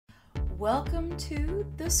Welcome to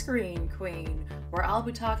The Screen Queen, where I'll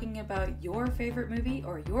be talking about your favorite movie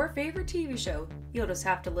or your favorite TV show. You'll just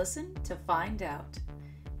have to listen to find out.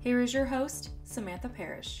 Here is your host, Samantha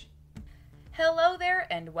Parrish. Hello there,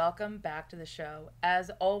 and welcome back to the show.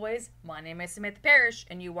 As always, my name is Samantha Parrish,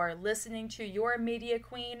 and you are listening to your media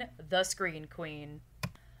queen, The Screen Queen.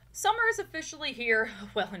 Summer is officially here.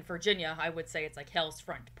 Well, in Virginia, I would say it's like hell's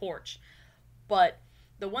front porch. But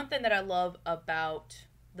the one thing that I love about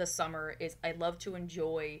the summer is I love to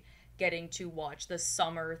enjoy getting to watch the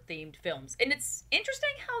summer-themed films. And it's interesting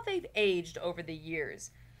how they've aged over the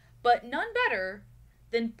years. But none better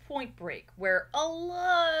than Point Break, where a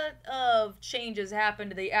lot of changes happen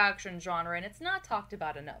to the action genre, and it's not talked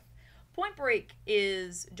about enough. Point Break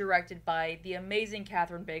is directed by the amazing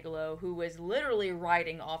Kathryn Bigalow, who is literally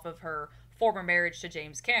riding off of her former marriage to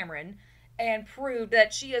James Cameron, and proved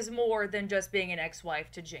that she is more than just being an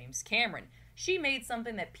ex-wife to James Cameron. She made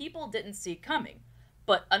something that people didn't see coming.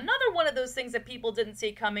 But another one of those things that people didn't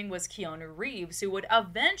see coming was Keanu Reeves, who would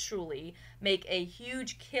eventually make a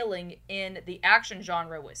huge killing in the action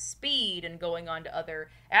genre with Speed and going on to other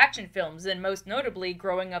action films, and most notably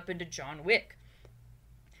growing up into John Wick.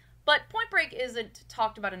 But Point Break isn't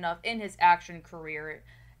talked about enough in his action career,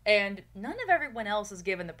 and none of everyone else is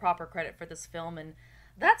given the proper credit for this film, and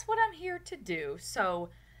that's what I'm here to do. So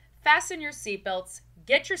fasten your seatbelts,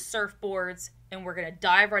 get your surfboards, and we're going to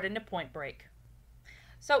dive right into Point Break.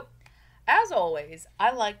 So, as always,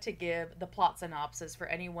 I like to give the plot synopsis for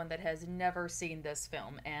anyone that has never seen this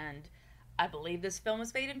film, and I believe this film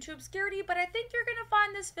was faded into obscurity, but I think you're going to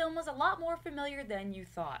find this film was a lot more familiar than you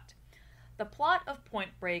thought. The plot of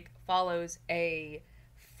Point Break follows a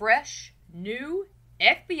fresh, new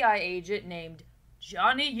FBI agent named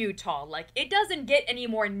Johnny Utah. Like, it doesn't get any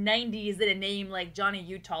more 90s than a name like Johnny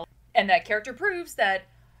Utah. And that character proves that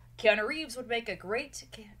Keanu Reeves would make a great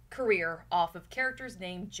career off of characters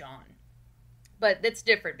named John. But it's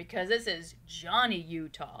different because this is Johnny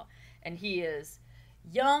Utah, and he is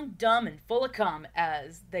young, dumb, and full of cum,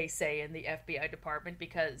 as they say in the FBI department,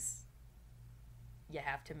 because you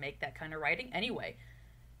have to make that kind of writing. Anyway,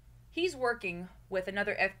 he's working with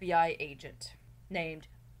another FBI agent named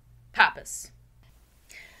Pappas.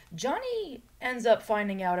 Johnny ends up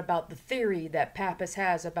finding out about the theory that Pappas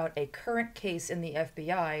has about a current case in the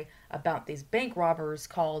FBI about these bank robbers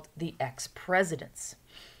called the ex-presidents.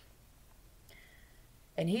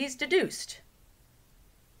 And he's deduced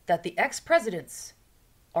that the ex-presidents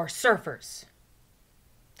are surfers.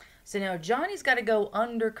 So now Johnny's got to go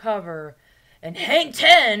undercover and hang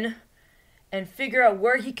 10 and figure out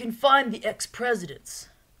where he can find the ex-presidents.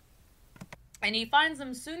 And he finds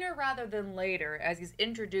them sooner rather than later as he's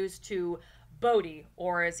introduced to Bodhi,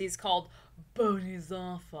 or as he's called,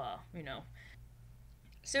 Bodhisattva,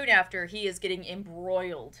 Soon after, he is getting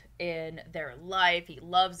embroiled in their life. He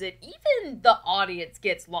loves it. Even the audience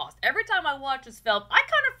gets lost. Every time I watch this film, I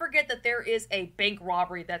kind of forget that there is a bank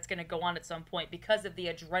robbery that's going to go on at some point because of the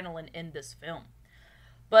adrenaline in this film.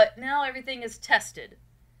 But now everything is tested.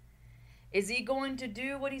 Is he going to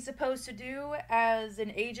do what he's supposed to do as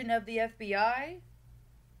an agent of the FBI?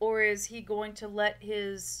 Or is he going to let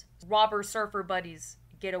his robber surfer buddies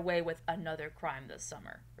get away with another crime this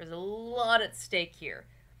summer? There's a lot at stake here.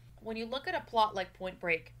 When you look at a plot like Point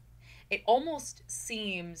Break, it almost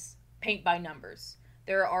seems paint by numbers.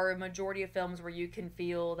 There are a majority of films where you can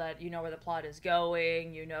feel that you know where the plot is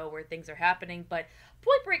going, you know where things are happening, but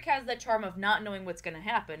Point Break has that charm of not knowing what's going to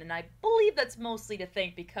happen, and I believe that's mostly to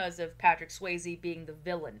thank because of Patrick Swayze being the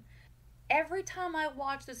villain. Every time I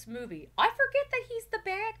watch this movie, I forget that he's the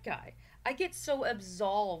bad guy. I get so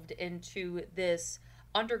absolved into this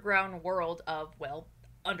underground world of,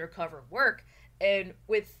 undercover work, and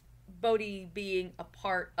with Bodhi being a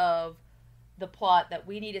part of the plot that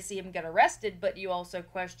we need to see him get arrested, but you also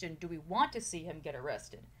question, do we want to see him get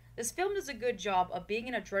arrested? This film does a good job of being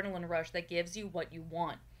an adrenaline rush that gives you what you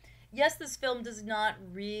want. Yes, this film does not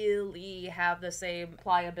really have the same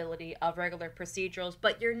pliability of regular procedurals,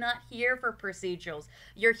 but you're not here for procedurals.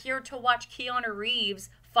 You're here to watch Keanu Reeves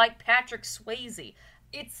fight Patrick Swayze.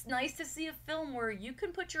 It's nice to see a film where you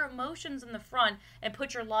can put your emotions in the front and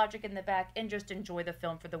put your logic in the back and just enjoy the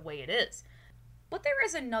film for the way it is. But there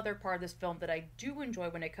is another part of this film that I do enjoy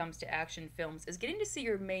when it comes to action films, is getting to see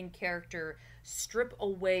your main character strip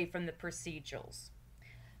away from the procedurals.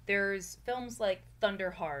 There's films like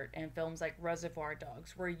Thunderheart and films like Reservoir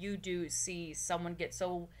Dogs where you do see someone get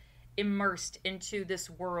so immersed into this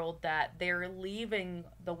world that they're leaving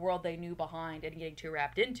the world they knew behind and getting too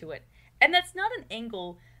wrapped into it. And that's not an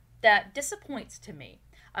angle that disappoints to me.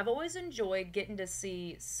 I've always enjoyed getting to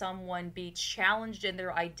see someone be challenged in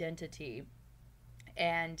their identity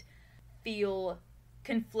and feel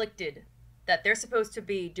conflicted that they're supposed to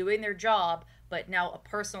be doing their job, but now a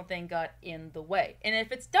personal thing got in the way. And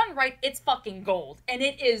if it's done right, it's fucking gold. And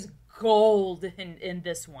it is gold in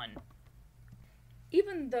this one.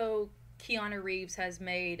 Even though Keanu Reeves has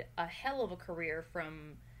made a hell of a career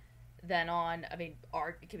from then on, I mean,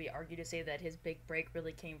 it could be argued to say that his big break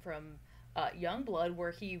really came from Youngblood,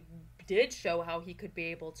 where he did show how he could be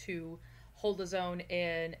able to hold his own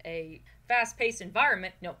in a fast-paced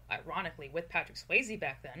environment. No, ironically, with Patrick Swayze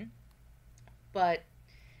back then. But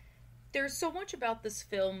there's so much about this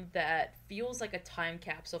film that feels like a time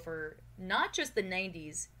capsule for not just the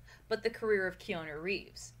 90s, but the career of Keanu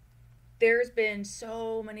Reeves. There's been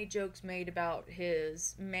so many jokes made about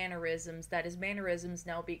his mannerisms that his mannerisms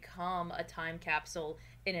now become a time capsule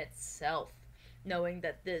in itself, knowing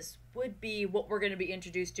that this would be what we're going to be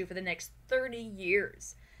introduced to for the next 30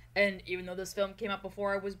 years. And even though this film came out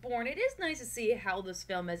before I was born, it is nice to see how this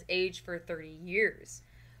film has aged for 30 years.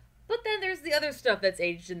 But then there's the other stuff that's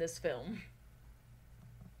aged in this film.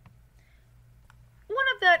 One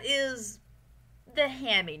of that is the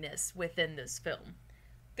hamminess within this film.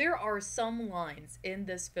 There are some lines in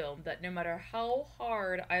this film that no matter how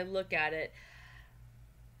hard I look at it,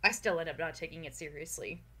 I still end up not taking it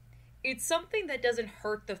seriously. It's something that doesn't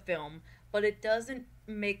hurt the film, but it doesn't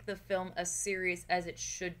make the film as serious as it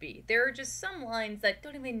should be. There are just some lines that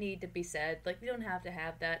don't even need to be said, like we don't have to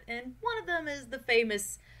have that, and one of them is the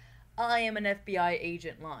famous "I am an FBI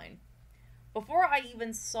agent" line. Before I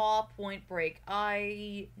even saw Point Break,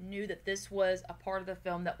 I knew that this was a part of the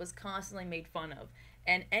film that was constantly made fun of.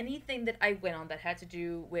 And anything that I went on that had to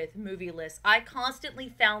do with movie lists, I constantly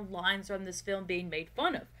found lines from this film being made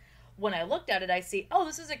fun of. When I looked at it, I see, oh,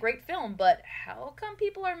 this is a great film, but how come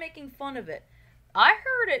people are making fun of it? I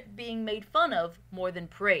heard it being made fun of more than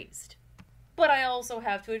praised. But I also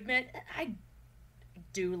have to admit, I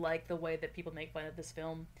do like the way that people make fun of this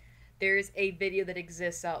film. There's a video that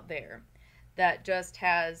exists out there that just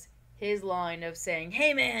has his line of saying,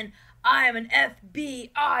 "Hey man, I am an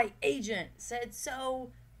FBI agent," said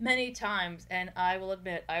so many times, and I will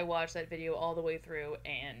admit I watched that video all the way through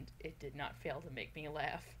and it did not fail to make me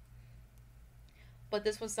laugh. But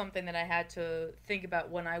this was something that I had to think about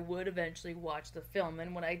when I would eventually watch the film,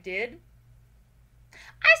 and when I did,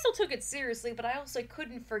 I still took it seriously, but I also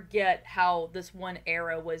couldn't forget how this one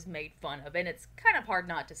era was made fun of, and it's kind of hard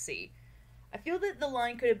not to see. I feel that the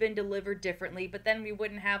line could have been delivered differently, but then we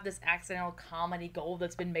wouldn't have this accidental comedy gold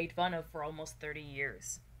that's been made fun of for almost 30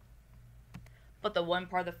 years. But the one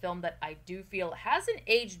part of the film that I do feel hasn't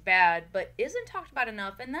aged bad, but isn't talked about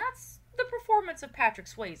enough, and that's the performance of Patrick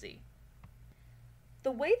Swayze.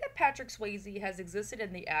 The way that Patrick Swayze has existed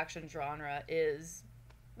in the action genre is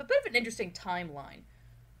a bit of an interesting timeline.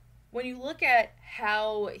 When you look at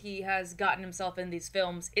how he has gotten himself in these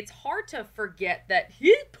films, it's hard to forget that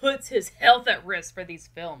he puts his health at risk for these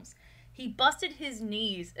films. He busted his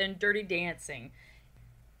knees in Dirty Dancing.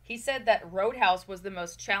 He said that Roadhouse was the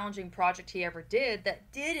most challenging project he ever did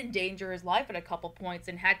that did endanger his life at a couple points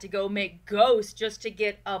and had to go make Ghost just to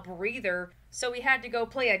get a breather, so he had to go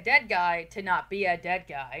play a dead guy to not be a dead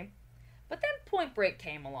guy. But then Point Break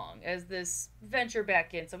came along as this venture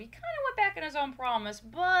back in, so he kind of went back on his own promise,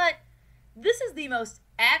 but this is the most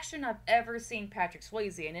action I've ever seen Patrick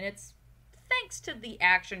Swayze in, and it's thanks to the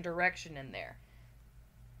action direction in there.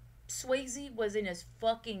 Swayze was in his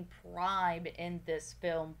fucking prime in this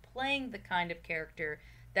film, playing the kind of character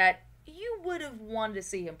that you would have wanted to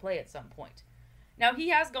see him play at some point. Now, he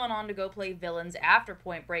has gone on to go play villains after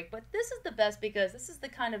Point Break, but this is the best because this is the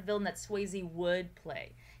kind of villain that Swayze would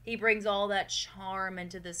play. He brings all that charm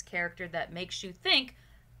into this character that makes you think,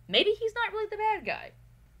 maybe he's not really the bad guy.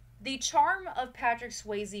 The charm of Patrick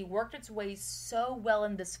Swayze worked its way so well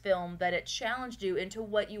in this film that it challenged you into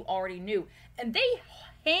what you already knew. And they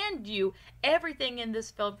hand you everything in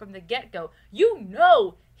this film from the get-go. You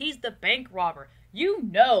know he's the bank robber. You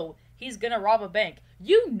know he's gonna rob a bank.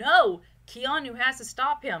 You know Keanu has to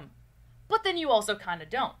stop him. But then you also kind of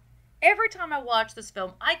don't. Every time I watch this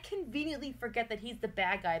film, I conveniently forget that he's the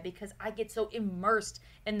bad guy because I get so immersed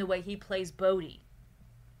in the way he plays Bodhi.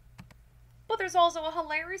 But there's also a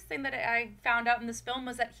hilarious thing that I found out in this film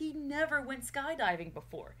was that he never went skydiving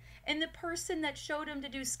before. And the person that showed him to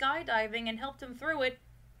do skydiving and helped him through it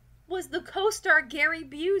was the co-star Gary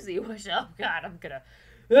Busey, which, oh god,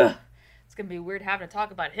 it's gonna be weird having to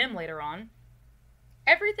talk about him later on.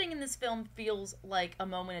 Everything in this film feels like a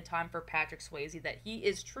moment in time for Patrick Swayze, that he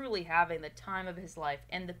is truly having the time of his life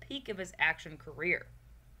and the peak of his action career.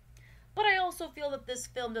 But I also feel that this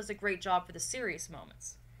film does a great job for the serious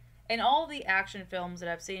moments. In all the action films that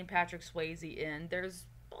I've seen Patrick Swayze in, there's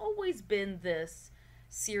always been this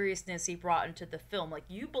seriousness he brought into the film. Like,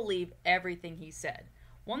 you believe everything he said.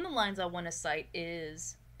 One of the lines I want to cite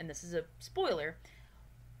is, and this is a spoiler,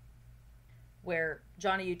 where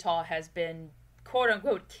Johnny Utah has been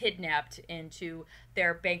quote-unquote kidnapped into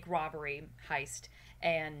their bank robbery heist,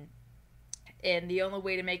 and the only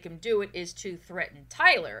way to make him do it is to threaten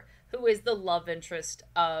Tyler, who is the love interest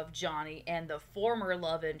of Johnny and the former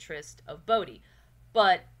love interest of Bodhi.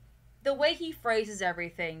 But the way he phrases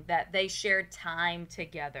everything, that they shared time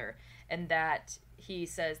together, and that he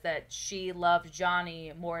says that she loved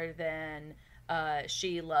Johnny more than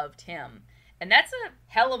she loved him. And that's a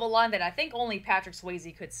hell of a line that I think only Patrick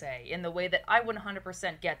Swayze could say, in the way that I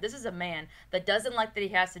 100% get. This is a man that doesn't like that he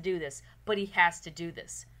has to do this, but he has to do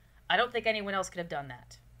this. I don't think anyone else could have done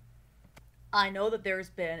that. I know that there's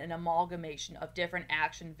been an amalgamation of different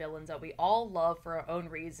action villains that we all love for our own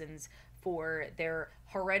reasons, for their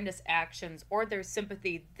horrendous actions or their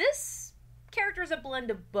sympathy. This character is a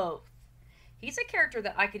blend of both. He's a character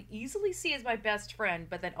that I could easily see as my best friend,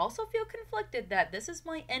 but then also feel conflicted that this is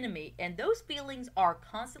my enemy, and those feelings are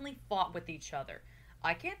constantly fought with each other.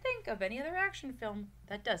 I can't think of any other action film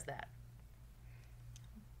that does that.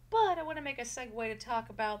 But I want to make a segue to talk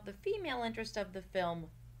about the female interest of the film,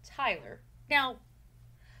 Tyler. Now,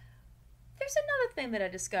 there's another thing that I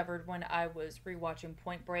discovered when I was rewatching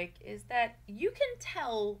Point Break, is that you can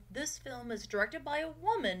tell this film is directed by a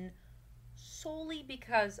woman solely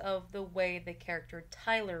because of the way the character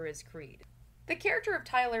Tyler is created. The character of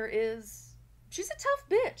Tyler she's a tough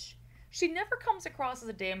bitch. She never comes across as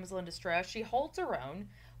a damsel in distress. She holds her own.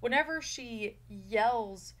 Whenever she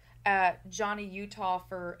yells at Johnny Utah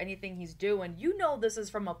for anything he's doing, you know this is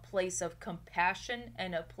from a place of compassion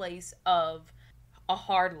and a place of a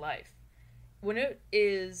hard life. When it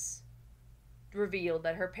is revealed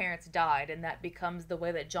that her parents died, and that becomes the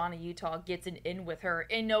way that Johnny Utah gets an in with her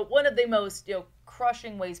in one of the most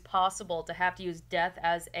crushing ways possible, to have to use death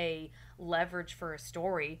as a leverage for a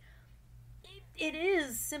story, it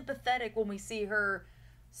is sympathetic when we see her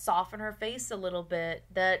soften her face a little bit,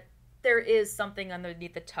 that there is something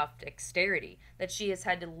underneath the tough exterior, that she has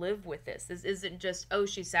had to live with this. This isn't just, oh,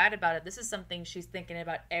 she's sad about it. This is something she's thinking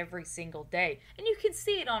about every single day. And you can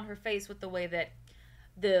see it on her face with the way that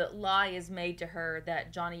the lie is made to her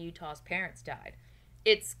that Johnny Utah's parents died.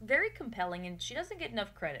 It's very compelling, and she doesn't get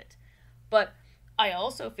enough credit. But I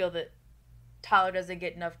also feel that Tyler doesn't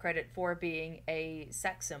get enough credit for being a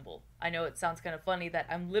sex symbol. I know it sounds kind of funny that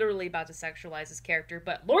I'm literally about to sexualize this character,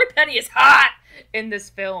 but Lori Petty is hot in this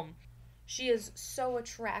film. She is so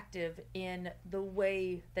attractive in the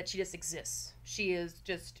way that she just exists. She is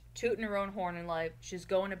just tooting her own horn in life. She's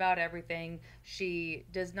going about everything. She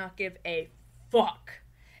does not give a fuck.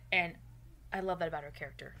 And I love that about her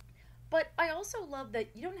character. But I also love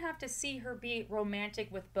that you don't have to see her be romantic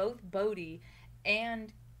with both Bodhi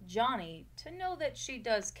and Johnny to know that she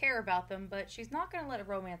does care about them, but she's not going to let a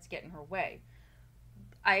romance get in her way.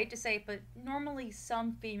 I hate to say it, but normally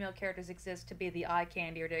some female characters exist to be the eye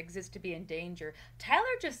candy or to exist to be in danger. Tyler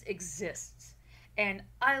just exists. And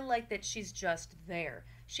I like that she's just there.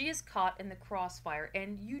 She is caught in the crossfire,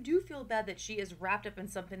 and you do feel bad that she is wrapped up in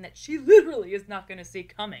something that she literally is not going to see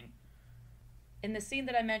coming. In the scene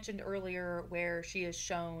that I mentioned earlier, where she is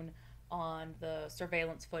shown on the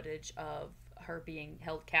surveillance footage of her being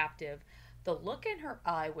held captive, the look in her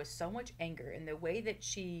eye was so much anger, and the way that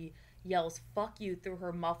she yells "fuck you" through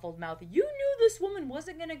her muffled mouth. You knew this woman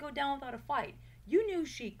wasn't going to go down without a fight. You knew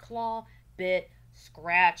she clawed, bit,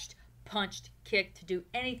 scratched, punched, kicked, to do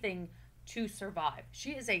anything to survive.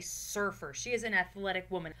 She is a surfer. She is an athletic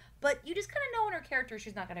woman. But you just kind of know in her character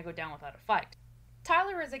she's not going to go down without a fight.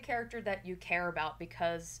 Tyler is a character that you care about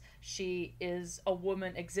because she is a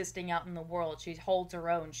woman existing out in the world. She holds her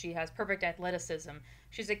own. She has perfect athleticism.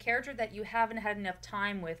 She's a character that you haven't had enough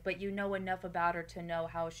time with, but you know enough about her to know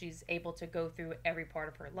how she's able to go through every part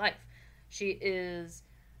of her life. She is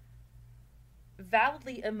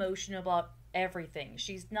validly emotional about everything.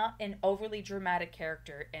 She's not an overly dramatic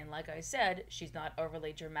character, and like I said, she's not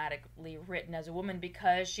overly dramatically written as a woman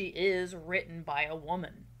because she is written by a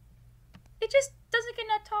woman. It just doesn't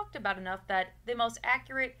get talked about enough that the most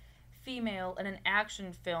accurate female in an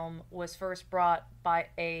action film was first brought by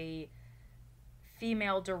a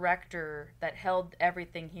female director that held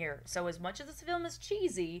everything here. So as much as this film is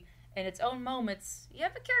cheesy in its own moments, you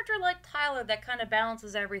have a character like Tyler that kind of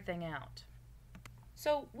balances everything out.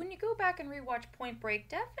 So when you go back and rewatch Point Break,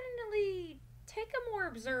 definitely take a more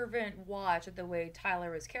observant watch at the way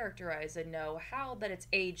Tyler is characterized and know how that it's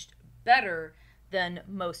aged better than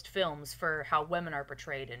most films for how women are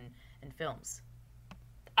portrayed in films.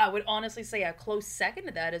 I would honestly say a close second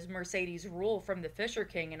to that is Mercedes Rule from The Fisher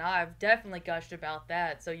King, and I've definitely gushed about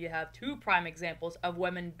that. So you have two prime examples of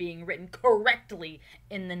women being written correctly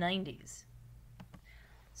in the 90s.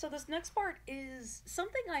 So this next part is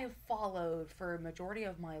something I have followed for a majority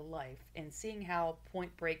of my life and seeing how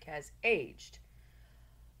Point Break has aged.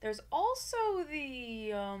 There's also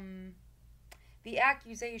the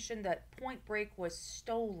accusation that Point Break was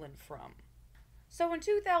stolen from. So in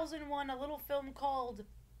 2001, a little film called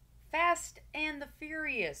Fast and the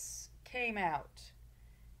Furious came out.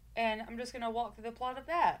 And I'm just going to walk through the plot of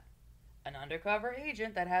that. An undercover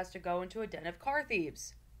agent that has to go into a den of car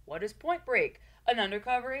thieves. What is Point Break? An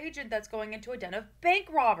undercover agent that's going into a den of bank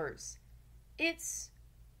robbers. It's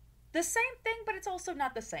the same thing, but it's also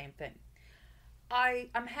not the same thing.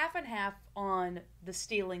 I'm half and half on the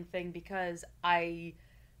stealing thing because I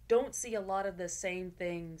don't see a lot of the same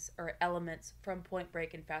things or elements from Point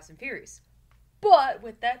Break and Fast and Furious. But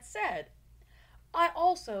with that said, I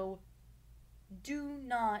also do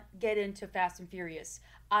not get into Fast and Furious.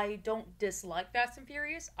 I don't dislike Fast and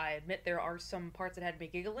Furious. I admit there are some parts that had me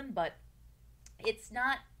giggling, but it's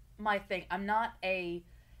not my thing. I'm not a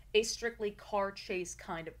strictly car chase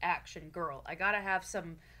kind of action girl. I gotta have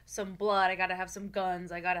some blood. I gotta have some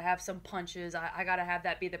guns. I gotta have some punches. I gotta have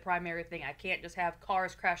that be the primary thing. I can't just have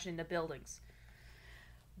cars crashing into buildings.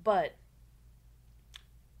 But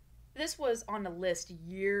this was on a list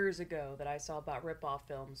years ago that I saw about rip-off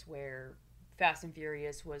films where Fast and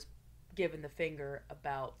Furious was given the finger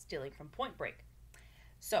about stealing from Point Break.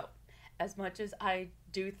 So, as much as I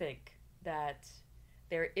do think that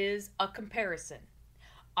there is a comparison,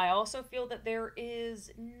 I also feel that there is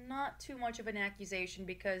not too much of an accusation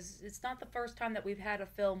because it's not the first time that we've had a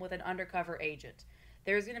film with an undercover agent.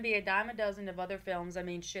 There's going to be a dime a dozen of other films. I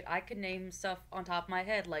mean, shit, I could name stuff on top of my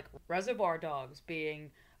head, like Reservoir Dogs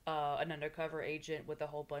being an undercover agent with a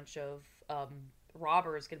whole bunch of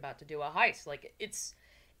robbers about to do a heist. Like,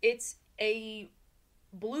 it's a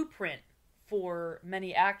blueprint for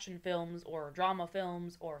many action films or drama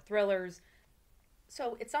films or thrillers.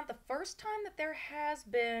 So it's not the first time that there has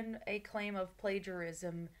been a claim of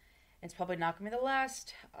plagiarism. It's probably not going to be the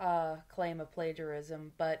last claim of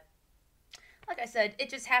plagiarism, but like I said, it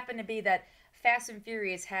just happened to be that Fast and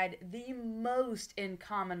Furious had the most in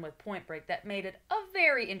common with Point Break that made it a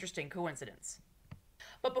very interesting coincidence.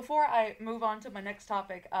 But before I move on to my next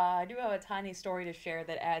topic, I do have a tiny story to share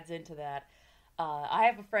that adds into that. I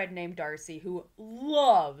have a friend named Darcy who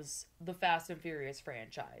loves the Fast and Furious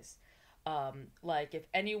franchise. Like, if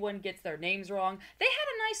anyone gets their names wrong, they had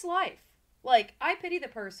a nice life. Like, I pity the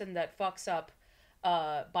person that fucks up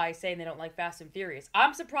by saying they don't like Fast and Furious.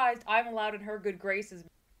 I'm surprised I'm allowed in her good graces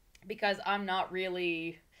because I'm not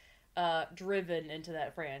really driven into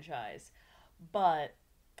that franchise. But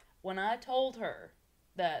when I told her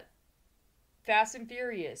that Fast and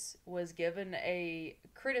Furious was given a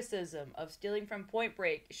criticism of stealing from Point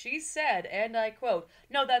Break, she said, and I quote,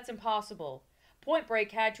 "No, that's impossible. Point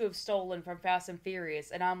Break had to have stolen from Fast and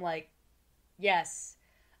Furious." And I'm like, yes,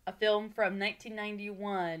 a film from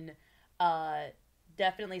 1991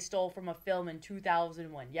 definitely stole from a film in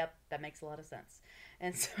 2001. Yep, that makes a lot of sense.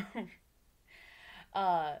 And so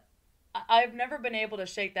I've never been able to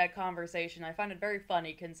shake that conversation. I find it very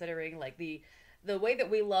funny considering like the way that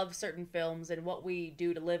we love certain films and what we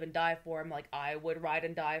do to live and die for them. Like, I would ride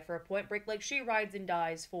and die for a Point Break like she rides and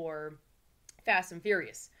dies for Fast and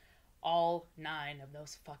Furious. All 9 of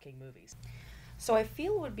those fucking movies. So I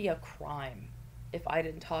feel it would be a crime if I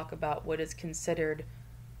didn't talk about what is considered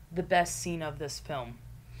the best scene of this film.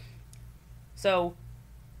 So,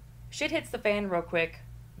 shit hits the fan real quick.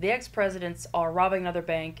 The ex-presidents are robbing another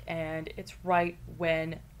bank, and it's right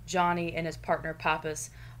when Johnny and his partner Pappas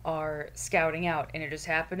are scouting out, and it just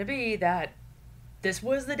happened to be that this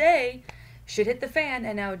was the day shit hit the fan,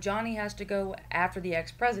 and now Johnny has to go after the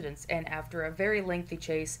ex-presidents, and after a very lengthy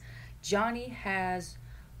chase, Johnny has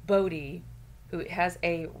Bodie, who has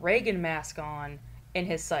a Reagan mask on, in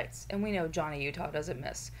his sights. And we know Johnny Utah doesn't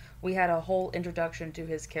miss. We had a whole introduction to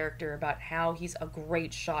his character about how he's a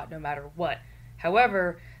great shot no matter what.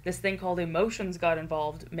 However, this thing called emotions got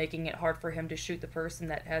involved, making it hard for him to shoot the person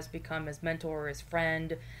that has become his mentor, his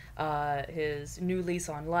friend, his new lease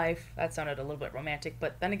on life. That sounded a little bit romantic,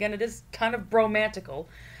 but then again, it is kind of bromantical.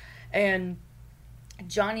 And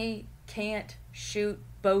Johnny can't shoot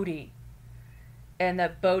Bodie, and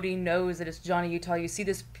that Bodie knows that it's Johnny Utah. You see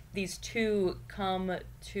these two come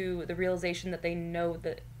to the realization that they know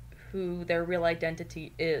that who their real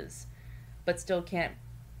identity is, but still can't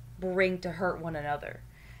bring to hurt one another.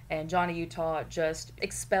 And Johnny Utah just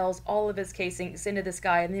expels all of his casings into this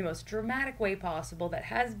guy in the most dramatic way possible that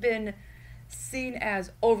has been seen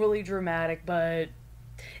as overly dramatic, but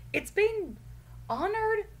it's been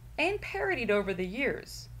honored and parodied over the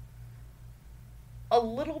years. A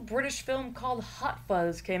little British film called Hot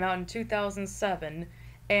Fuzz came out in 2007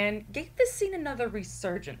 and gave this scene another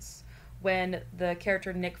resurgence when the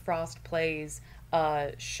character Nick Frost plays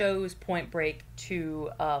shows Point Break to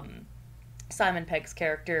Simon Pegg's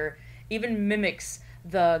character, even mimics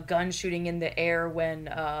the gun shooting in the air when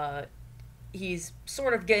he's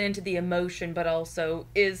sort of getting into the emotion but also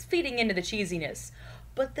is feeding into the cheesiness.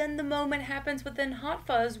 But then the moment happens within Hot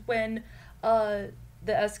Fuzz when the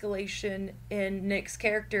escalation in Nick's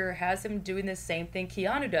character has him doing the same thing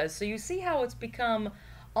Keanu does. So you see how it's become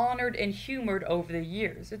honored and humored over the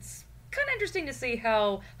years. It's kind of interesting to see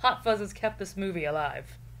how Hot Fuzz has kept this movie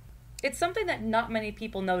alive. It's something that not many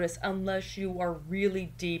people notice unless you are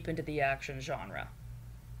really deep into the action genre.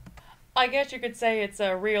 I guess you could say it's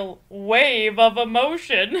a real wave of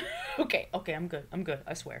emotion. Okay, I'm good,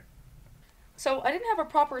 I swear. So I didn't have a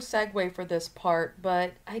proper segue for this part,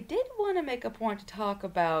 but I did want to make a point to talk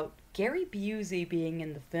about Gary Busey being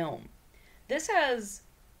in the film. This has,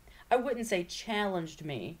 I wouldn't say challenged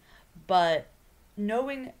me, but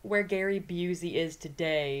knowing where Gary Busey is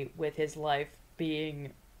today with his life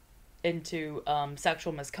being into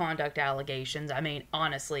sexual misconduct allegations, I mean,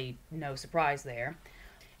 honestly, no surprise there.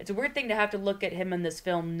 It's a weird thing to have to look at him in this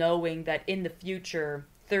film knowing that in the future,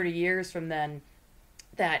 30 years from then,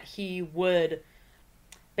 that he would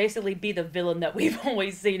basically be the villain that we've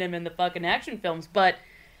always seen him in the fucking action films. But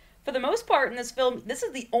for the most part in this film, this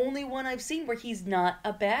is the only one I've seen where he's not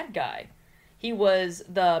a bad guy. He was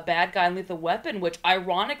the bad guy in Lethal Weapon, which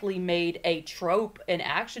ironically made a trope in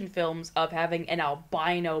action films of having an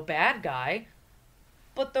albino bad guy.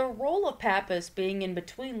 But the role of Pappas being in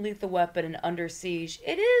between Lethal Weapon and Under Siege,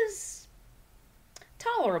 it is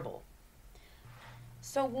tolerable.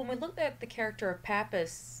 So when we look at the character of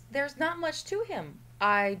Pappas, there's not much to him.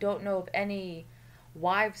 I don't know of any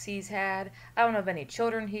wives he's had. I don't know of any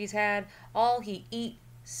children he's had. All he eats,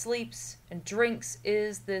 sleeps, and drinks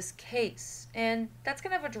is this case. And that's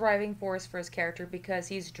kind of a driving force for his character because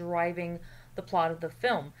he's driving the plot of the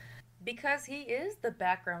film. Because he is the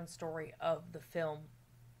background story of the film.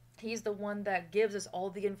 He's the one that gives us all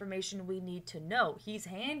the information we need to know. He's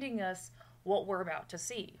handing us what we're about to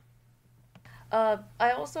see.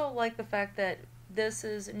 I also like the fact that this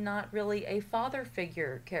is not really a father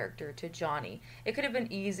figure character to Johnny. It could have been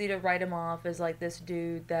easy to write him off as like this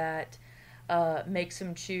dude that makes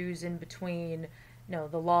him choose in between,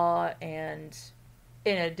 the law and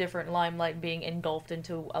in a different limelight being engulfed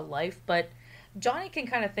into a life. But Johnny can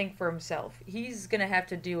kind of think for himself. He's gonna have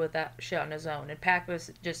to deal with that shit on his own. And Pappas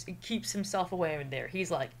just keeps himself away in there. He's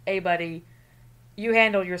like, "Hey, buddy, you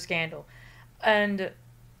handle your scandal," and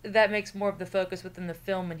that makes more of the focus within the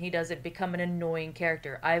film, and he doesn't become an annoying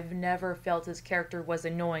character. I've never felt his character was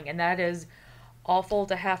annoying, and that is awful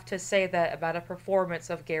to have to say that about a performance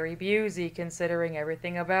of Gary Busey, considering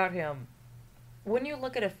everything about him. When you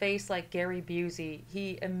look at a face like Gary Busey,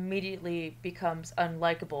 he immediately becomes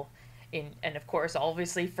unlikable. And of course,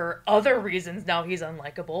 obviously for other reasons now he's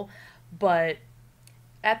unlikable, but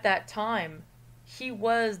at that time, he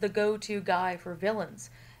was the go-to guy for villains.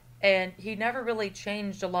 And he never really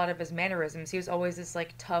changed a lot of his mannerisms. He was always this,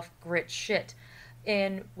 tough grit shit.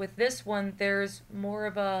 And with this one, there's more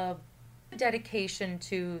of a dedication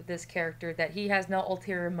to this character that he has no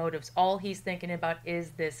ulterior motives. All he's thinking about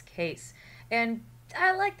is this case. And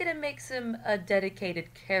I like that it makes him a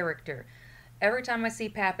dedicated character. Every time I see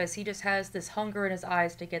Pappas, he just has this hunger in his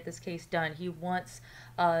eyes to get this case done. He wants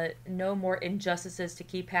no more injustices to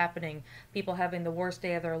keep happening. People having the worst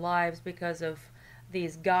day of their lives because of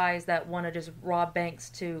these guys that want to just rob banks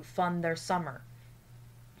to fund their summer.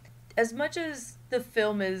 As much as the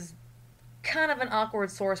film is kind of an awkward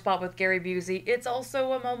sore spot with Gary Busey, it's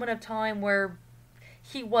also a moment of time where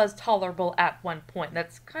he was tolerable at one point.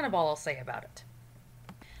 That's kind of all I'll say about it.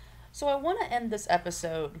 So I want to end this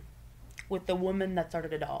episode with the woman that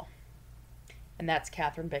started it all. And that's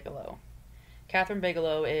Kathryn Bigalow. Kathryn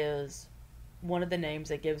Bigalow is one of the names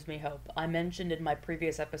that gives me hope. I mentioned in my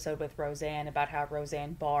previous episode with Roseanne about how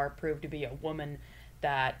Roseanne Barr proved to be a woman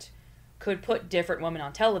that could put different women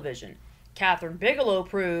on television. Kathryn Bigalow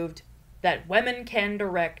proved that women can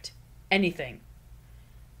direct anything.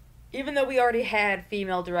 Even though we already had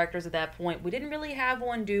female directors at that point, we didn't really have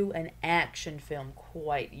one do an action film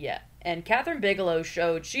quite yet. And Kathryn Bigalow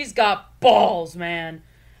showed she's got balls, man.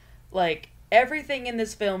 Everything in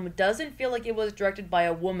this film doesn't feel like it was directed by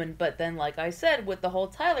a woman, but then, like I said, with the whole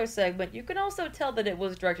Tyler segment, you can also tell that it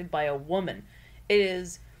was directed by a woman. It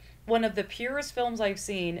is one of the purest films I've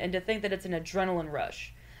seen, and to think that it's an adrenaline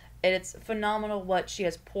rush. And it's phenomenal what she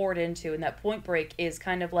has poured into, and that Point Break is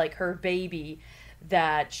kind of like her baby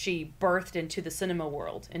that she birthed into the cinema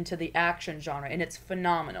world, into the action genre, and it's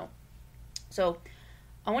phenomenal. So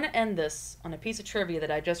I want to end this on a piece of trivia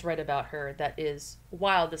that I just read about her that is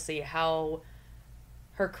wild to see how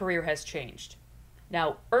her career has changed.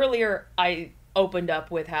 Now, earlier I opened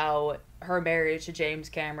up with how her marriage to James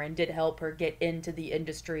Cameron did help her get into the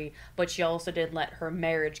industry, but she also didn't let her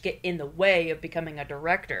marriage get in the way of becoming a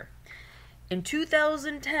director. In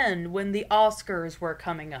 2010, when the Oscars were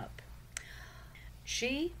coming up,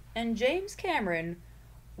 she and James Cameron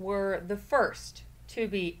were the first to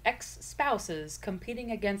be ex-spouses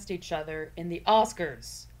competing against each other in the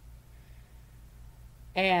Oscars.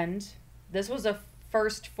 And this was a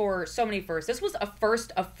first for so many firsts. This was a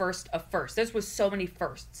first of first of first. There was so many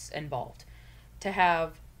firsts involved. To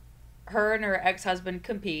have her and her ex-husband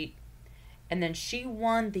compete, and then she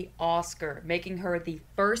won the Oscar, making her the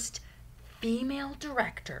first female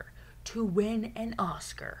director to win an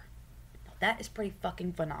Oscar. That is pretty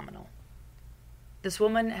fucking phenomenal. This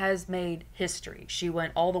woman has made history. She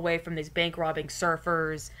went all the way from these bank-robbing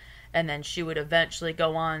surfers, and then she would eventually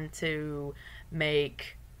go on to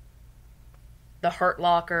make The Hurt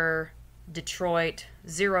Locker, Detroit,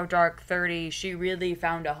 Zero Dark 30. She really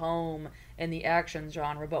found a home in the action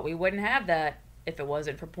genre, but we wouldn't have that if it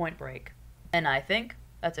wasn't for Point Break. And I think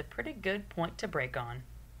that's a pretty good point to break on.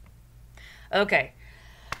 Okay.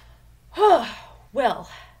 Well,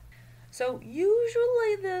 so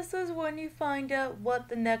usually this is when you find out what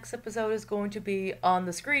the next episode is going to be on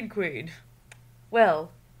the Screen Queen.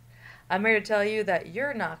 Well, I'm here to tell you that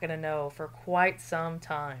you're not going to know for quite some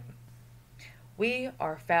time. We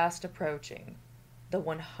are fast approaching the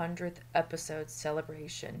 100th episode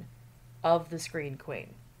celebration of the Screen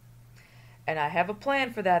Queen. And I have a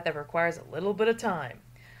plan for that requires a little bit of time.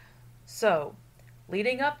 So,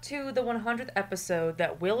 leading up to the 100th episode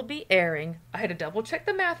that will be airing, I had to double check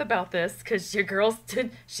the math about this because your girl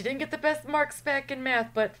she didn't get the best marks back in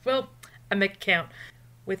math, but, well, I make it count.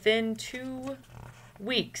 Within 2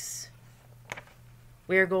 weeks,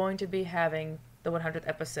 we are going to be having the 100th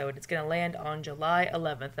episode. It's going to land on July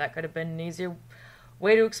 11th. That could have been an easier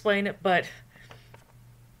way to explain it, but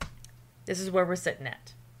this is where we're sitting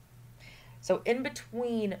at. So in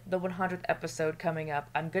between the 100th episode coming up,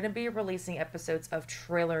 I'm going to be releasing episodes of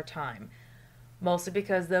Trailer Time. Mostly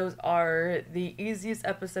because those are the easiest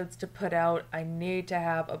episodes to put out. I need to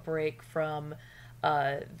have a break from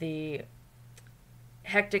the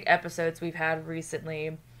hectic episodes we've had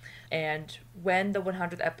recently. And when the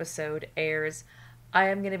 100th episode airs, I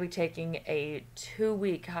am going to be taking a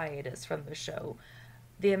 2-week hiatus from the show.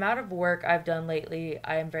 The amount of work I've done lately,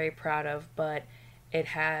 I am very proud of, but it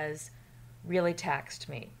has really taxed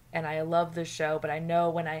me. And I love the show, but I know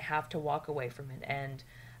when I have to walk away from it. And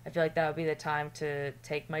I feel like that would be the time to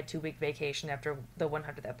take my 2-week vacation after the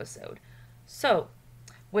 100th episode. So,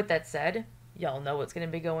 with that said, y'all know what's going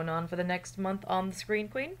to be going on for the next month on the Screen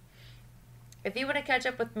Queen. If you want to catch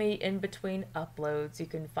up with me in between uploads, you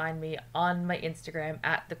can find me on my Instagram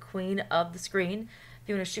at the Queen of the Screen. If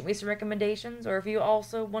you want to shoot me some recommendations, or if you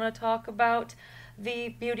also want to talk about the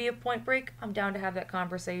beauty of Point Break, I'm down to have that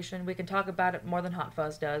conversation. We can talk about it more than Hot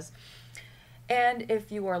Fuzz does. And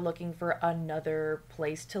if you are looking for another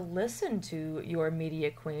place to listen to your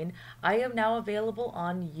media queen, I am now available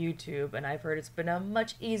on YouTube, and I've heard it's been a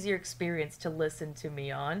much easier experience to listen to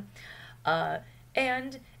me on.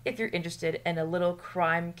 And if you're interested in a little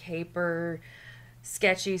crime caper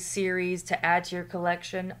sketchy series to add to your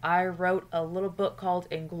collection, I wrote a little book called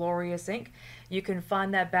Inglorious Inc. You can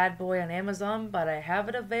find that bad boy on Amazon, but I have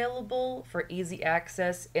it available for easy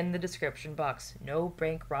access in the description box. No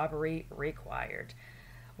bank robbery required.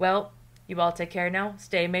 Well, you all take care now.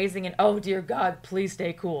 Stay amazing, and oh dear God, please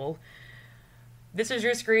stay cool. This is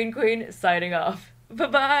your Screen Queen signing off.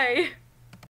 Bye-bye!